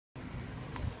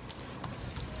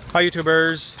Hi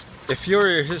YouTubers, if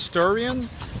you're a historian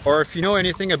or if you know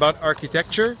anything about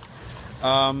architecture,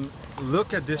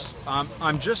 look at this.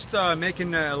 I'm just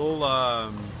making a little,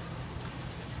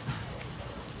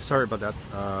 sorry about that.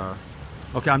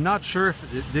 Okay, I'm not sure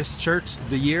if this church,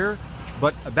 the year,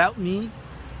 but about me,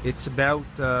 it's about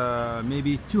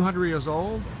maybe 200 years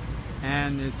old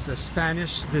and it's a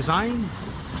Spanish design.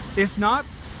 If not,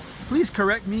 please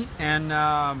correct me and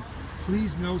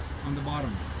please note on the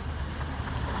bottom.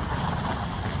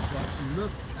 But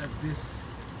look at this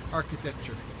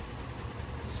architecture.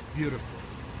 It's beautiful.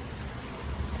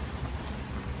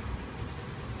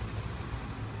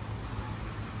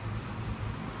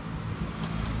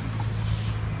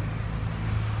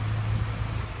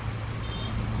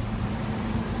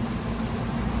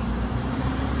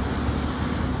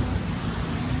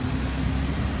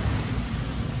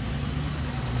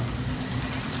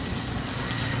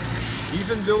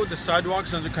 Even though the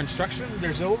sidewalk's under construction,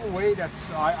 there's a little way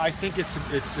that's, I think it's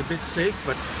a bit safe,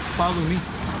 but follow me.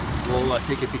 We'll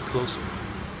take it a bit closer.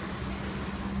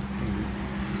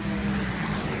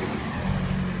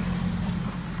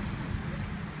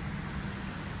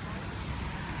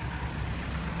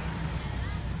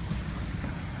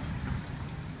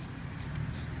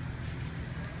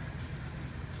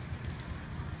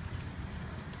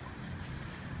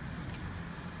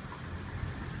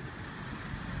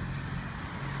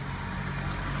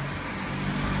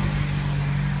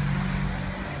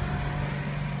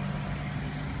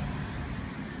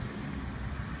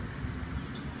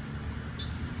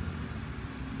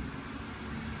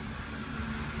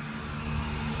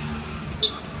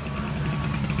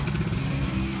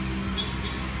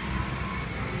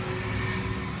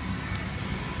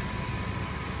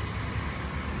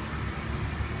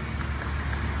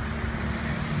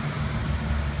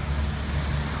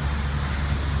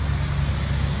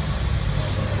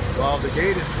 Well, the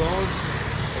gate is closed.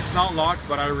 It's not locked,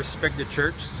 but I respect the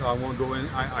church, so I won't go in.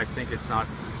 I think it's not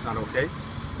okay.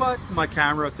 But my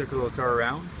camera took a little tour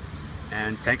around,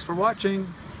 and thanks for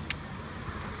watching.